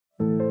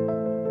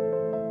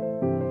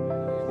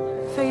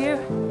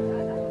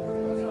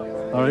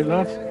All right,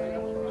 lad?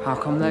 How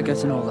come they're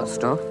getting all that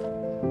stuff?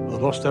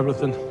 They've lost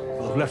everything.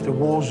 They've left a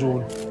war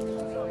zone.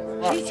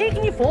 She's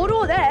taking your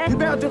photo there. You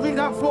better delete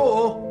that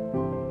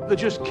photo. They're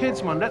just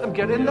kids, man. Let them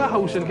get in the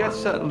house and get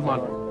settled, man.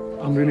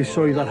 I'm really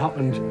sorry that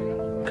happened.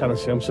 Can I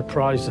say I'm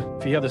surprised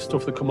if you had the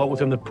stuff that come out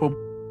within the pub.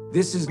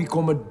 This has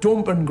become a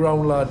dumping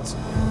ground, lads.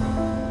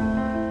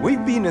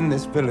 We've been in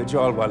this village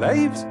all our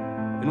lives,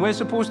 and we're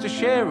supposed to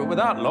share it with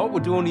that lot.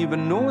 We don't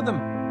even know them.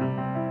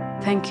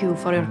 Thank you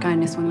for your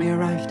kindness when we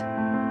arrived.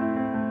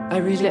 I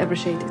really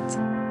appreciate it.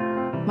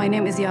 My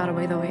name is Yara,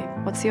 by the way.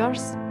 What's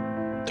yours?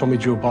 Tommy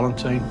Joe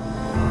Ballantyne.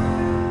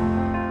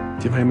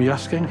 Do you mind me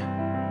asking?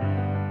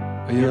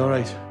 Are you all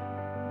right?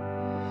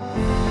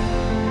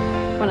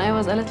 When I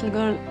was a little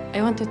girl,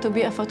 I wanted to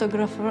be a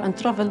photographer and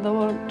travel the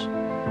world.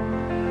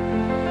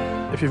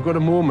 If you've got a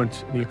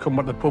moment and you'll come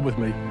back to the pub with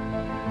me,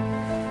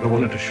 I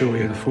wanted to show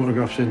you the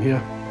photographs in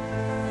here.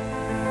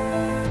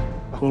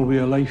 All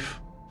your life,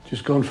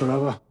 just gone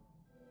forever.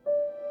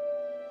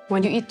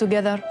 When you eat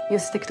together, you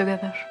stick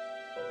together.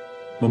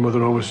 My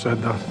mother always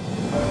said that.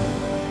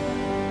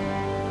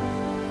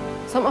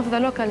 Some of the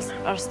locals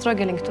are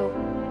struggling too.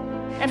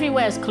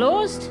 Everywhere's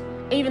closed.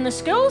 Even the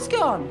school's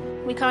gone.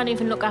 We can't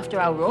even look after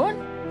our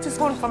own. It's just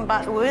going from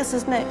bad to worse,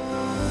 isn't it?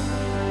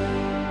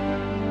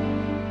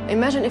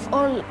 Imagine if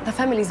all the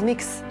families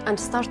mix and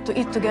start to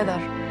eat together.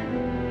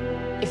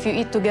 If you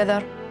eat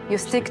together, you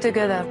stick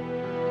together.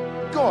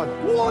 Go on,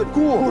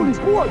 go on,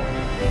 go on.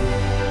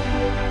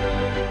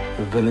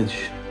 The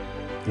village,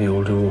 the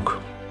Old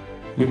Oak.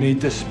 We need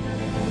this.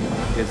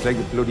 It's like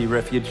a bloody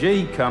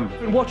refugee camp.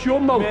 And watch your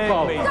mouth,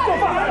 pal.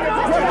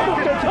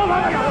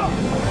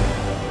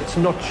 It's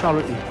not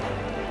charity.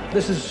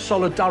 This is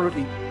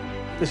solidarity.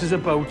 This is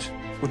about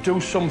we do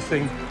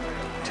something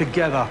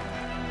together.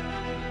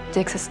 It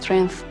takes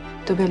strength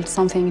to build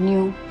something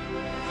new.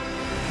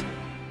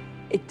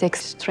 It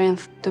takes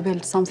strength to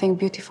build something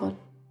beautiful.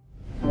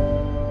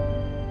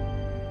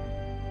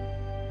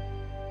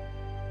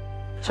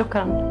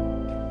 Shukran.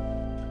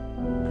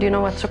 Do you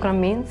know what shukran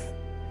means?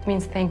 It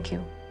means thank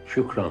you.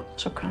 Shukran.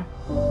 Shukran.